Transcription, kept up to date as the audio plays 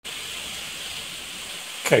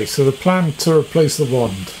Okay, so the plan to replace the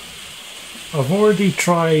wand. I've already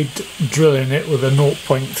tried drilling it with a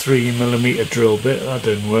 0.3mm drill bit. That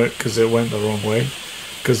didn't work because it went the wrong way,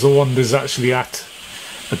 because the wand is actually at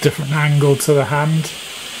a different angle to the hand,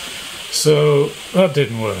 so that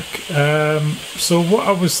didn't work. So what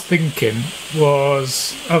I was thinking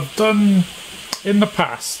was, I've done in the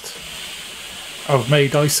past, I've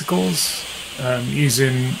made icicles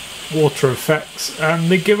using water effects, and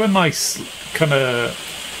they give a nice kind of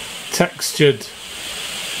textured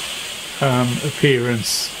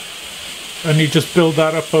appearance, and you just build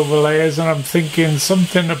that up over layers. And I'm thinking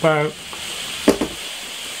something about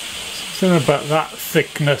that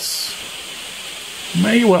thickness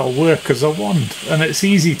may well work as a wand, and it's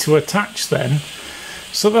easy to attach then.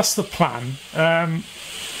 So that's the plan.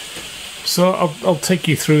 So I'll take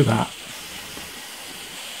you through that.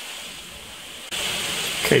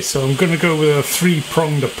 Okay, so I'm going to go with a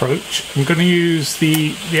three-pronged approach. I'm going to use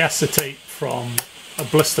the acetate from a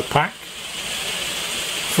blister pack.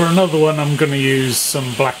 For another one, I'm going to use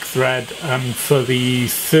some black thread, and for the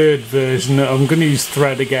third version, I'm going to use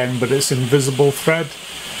thread again, but it's invisible thread.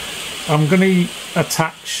 I'm going to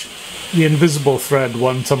attach the invisible thread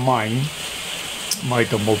one to my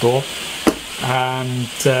Dumbledore, and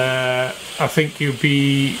I think it'll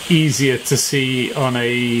be easier to see on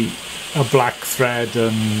a black thread,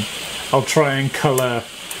 and I'll try and colour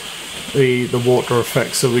the water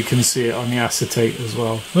effect so we can see it on the acetate as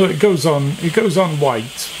well. Well, it goes on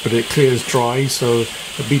white, but it clears dry, so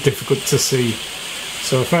it'll be difficult to see.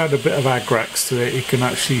 So if I add a bit of Agrax to it, you can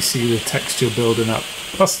actually see the texture building up.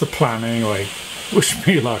 That's the plan anyway. Wish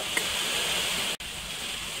me luck.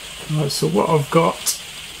 Right, so what I've got,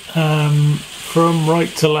 from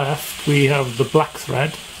right to left, we have the black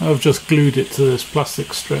thread. I've just glued it to this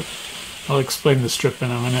plastic strip. I'll explain the strip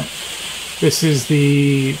in a minute. This is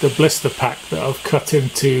the blister pack that I've cut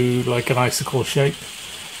into like an icicle shape,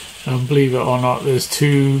 and believe it or not, there's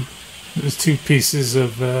two pieces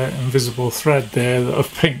of invisible thread there that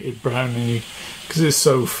I've painted brown, and because it's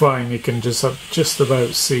so fine you can just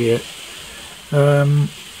about see it.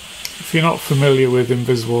 If you're not familiar with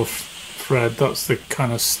invisible thread, that's the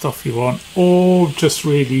kind of stuff you want, or just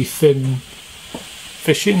really thin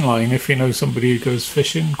fishing line. If you know somebody who goes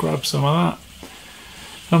fishing, grab some of that.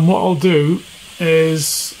 And what I'll do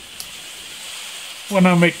is, when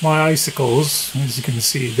I make my icicles, as you can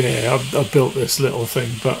see there, I built this little thing,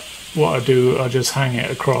 but what I do, I just hang it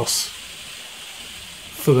across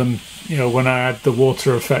for them. You know, when I add the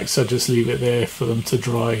water effects, I just leave it there for them to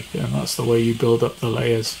dry, and that's the way you build up the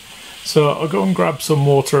layers. So I'll go and grab some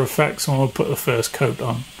water effects, and we'll put the first coat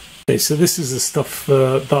on. Okay, so this is the stuff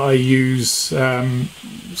that I use.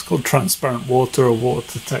 It's called transparent water or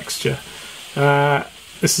water texture.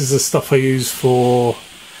 This is the stuff I use for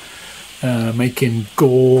making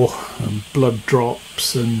gore and blood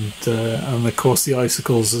drops, and of course the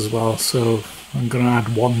icicles as well. So I'm going to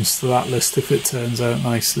add wands to that list if it turns out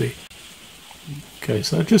nicely. Okay,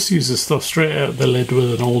 so I just use the stuff straight out of the lid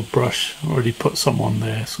with an old brush. I already put some on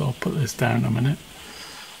there, so I'll put this down a minute.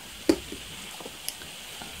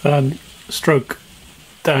 And stroke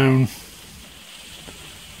down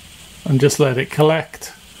and just let it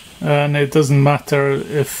collect. And it doesn't matter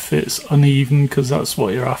if it's uneven, because that's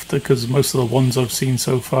what you're after, because most of the ones I've seen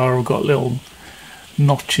so far have got little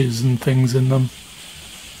notches and things in them.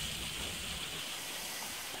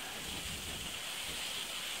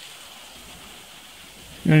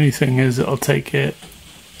 The only thing is it'll take it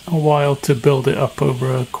a while to build it up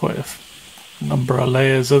over quite a number of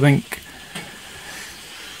layers. I think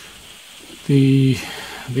the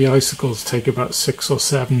icicles take about 6 or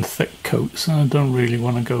 7 thick coats, and I don't really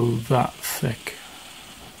want to go that thick.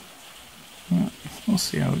 We'll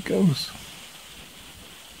see how it goes.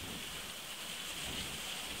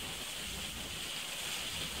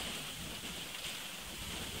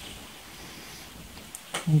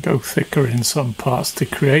 I'll go thicker in some parts to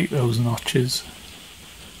create those notches,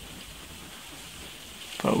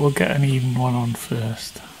 but we'll get an even one on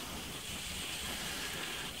first.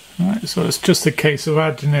 Right, so it's just a case of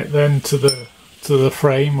adding it then to the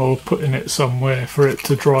frame, or putting it somewhere for it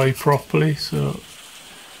to dry properly. So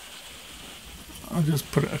I'll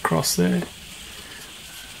just put it across there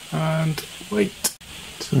and wait.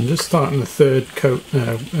 So I'm just starting the third coat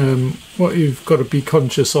now. What you've got to be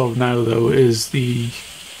conscious of now though is the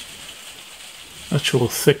actual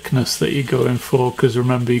thickness that you're going for, because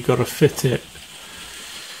remember, you've got to fit it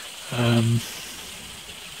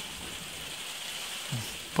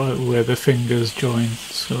by where the fingers join.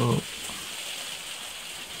 So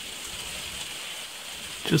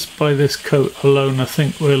just by this coat alone, I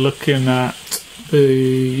think we're looking at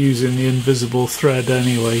using the invisible thread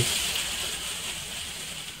anyway.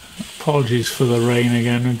 Apologies for the rain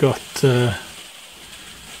again. We've got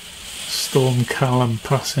Storm Callum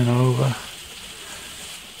passing over.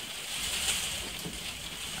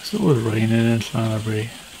 It's always raining in Llanelbury.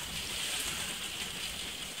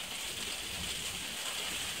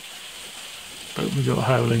 But we've got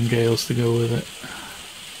howling gales to go with it.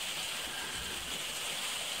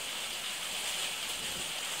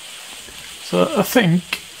 So I think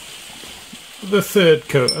the third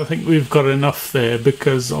coat, I think we've got enough there,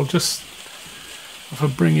 because I'll just, if I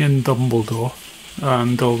bring in Dumbledore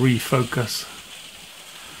and I'll refocus.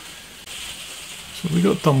 So we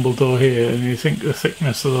got Dumbledore here, and you think the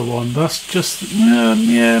thickness of the wand, that's just,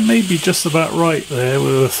 yeah, maybe just about right there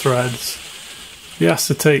with the threads. The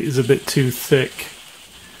acetate is a bit too thick.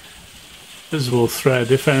 Visible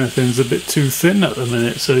thread, if anything, is a bit too thin at the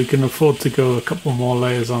minute, so you can afford to go a couple more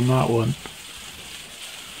layers on that one.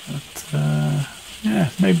 But yeah,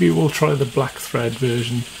 maybe we'll try the black thread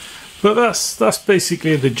version. But that's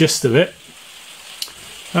basically the gist of it.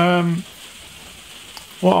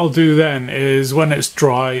 What I'll do then is, when it's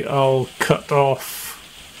dry, I'll cut off.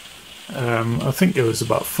 I think it was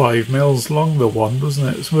about 5 mils long, the wand,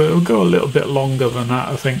 wasn't it? So it'll go a little bit longer than that,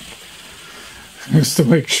 I think, just to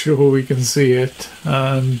make sure we can see it,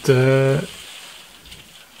 and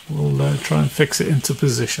we'll try and fix it into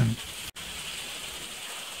position.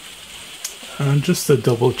 And just to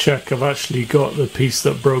double check, I've actually got the piece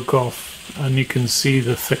that broke off, and you can see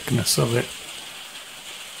the thickness of it.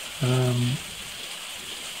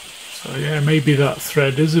 So yeah, maybe that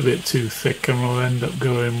thread is a bit too thick, and we'll end up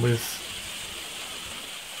going with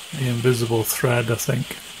the invisible thread. I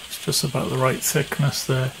think it's just about the right thickness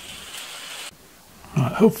there.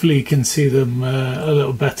 Right, hopefully you can see them a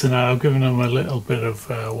little better now. I've given them a little bit of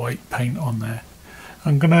white paint on there.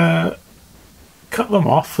 I'm gonna cut them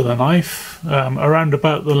off with a knife around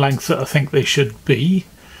about the length that I think they should be,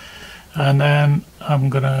 and then I'm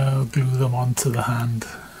gonna glue them onto the hand.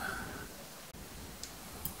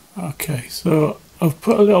 Okay, so I've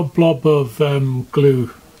put a little blob of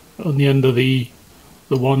glue on the end of the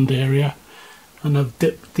wand area, and I've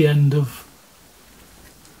dipped the end of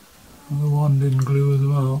the wand in glue as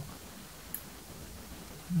well.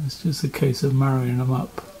 It's just a case of marrying them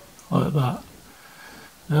up like that.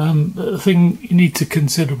 The thing you need to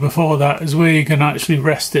consider before that is where you can actually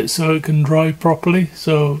rest it so it can dry properly.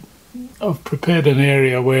 So I've prepared an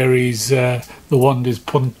area where the wand is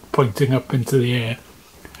pointing up into the air.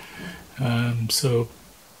 So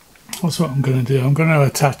that's what I'm going to do. I'm going to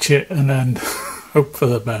attach it and then hope for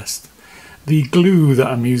the best. The glue that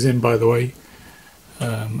I'm using, by the way,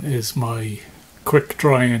 is my quick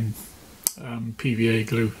drying PVA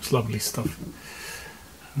glue. It's lovely stuff.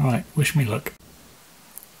 Alright, wish me luck.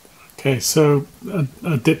 Okay, so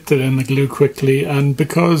I dipped it in the glue quickly, and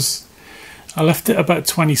because I left it about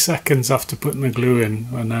 20 seconds after putting the glue in,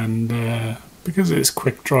 and then because it's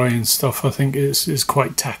quick drying stuff, I think it's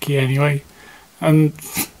quite tacky anyway, and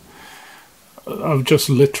I've just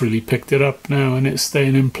literally picked it up now and it's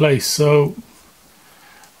staying in place. So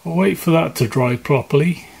I'll wait for that to dry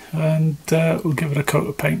properly, and we'll give it a coat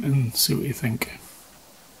of paint and see what you think.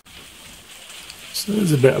 So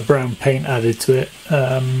there's a bit of brown paint added to it.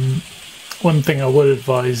 One thing I would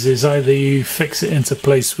advise is either you fix it into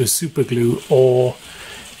place with super glue, or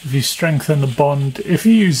if you strengthen the bond, if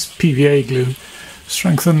you use PVA glue,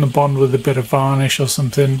 strengthen the bond with a bit of varnish or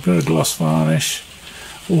something, a bit of gloss varnish,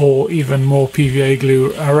 or even more PVA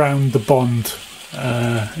glue around the bond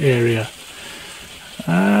area,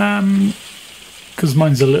 because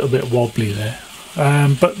mine's a little bit wobbly there.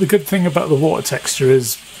 But the good thing about the water texture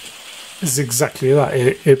is exactly that.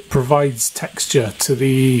 It provides texture to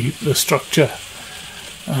the structure,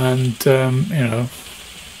 and you know,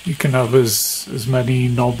 you can have as many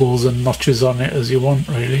knobbles and notches on it as you want,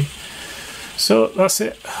 really. So that's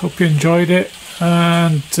it. Hope you enjoyed it,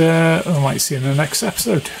 and I might see you in the next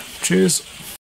episode. Cheers.